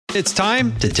It's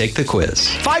time to take the quiz.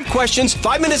 5 questions,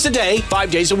 5 minutes a day,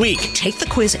 5 days a week. Take the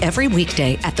quiz every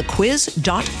weekday at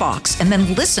thequiz.fox and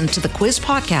then listen to the quiz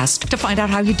podcast to find out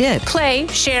how you did. Play,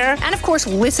 share, and of course,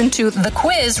 listen to The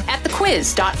Quiz at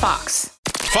thequiz.fox.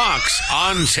 Fox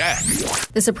on Tech.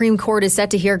 The Supreme Court is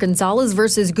set to hear Gonzalez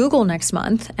versus Google next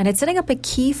month, and it's setting up a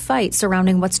key fight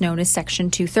surrounding what's known as Section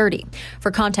 230.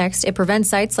 For context, it prevents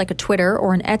sites like a Twitter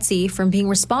or an Etsy from being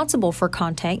responsible for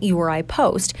content you or I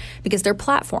post because they're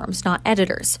platforms, not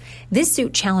editors. This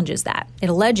suit challenges that. It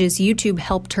alleges YouTube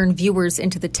helped turn viewers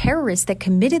into the terrorists that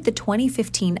committed the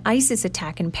 2015 ISIS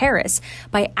attack in Paris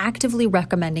by actively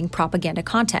recommending propaganda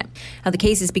content. Now, the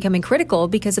case is becoming critical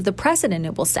because of the precedent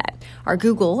it will set. Are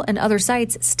Google and other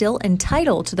sites still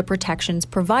entitled to the protections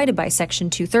provided by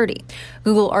Section 230?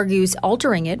 Google argues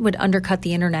altering it would undercut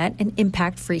the internet and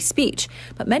impact free speech,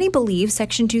 but many believe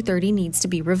Section 230 needs to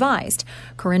be revised.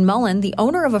 Corinne Mullen, the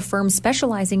owner of a firm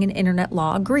specializing in internet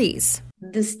law, agrees.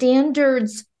 The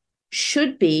standards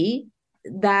should be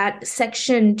that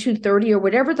Section 230 or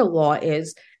whatever the law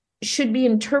is should be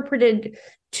interpreted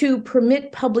to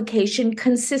permit publication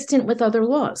consistent with other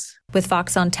laws. With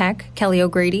Fox on Tech, Kelly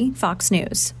O'Grady, Fox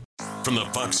News. From the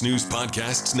Fox News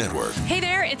Podcasts Network. Hey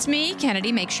there, it's me,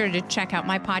 Kennedy. Make sure to check out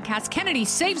my podcast, Kennedy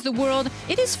Saves the World.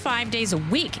 It is 5 days a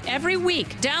week, every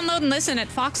week. Download and listen at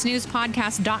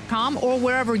foxnewspodcast.com or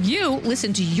wherever you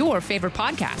listen to your favorite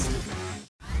podcast.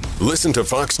 Listen to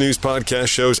Fox News Podcast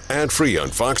shows ad-free on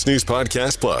Fox News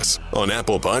Podcast Plus, on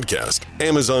Apple Podcast,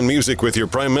 Amazon Music with your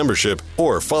Prime membership,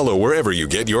 or follow wherever you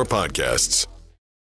get your podcasts.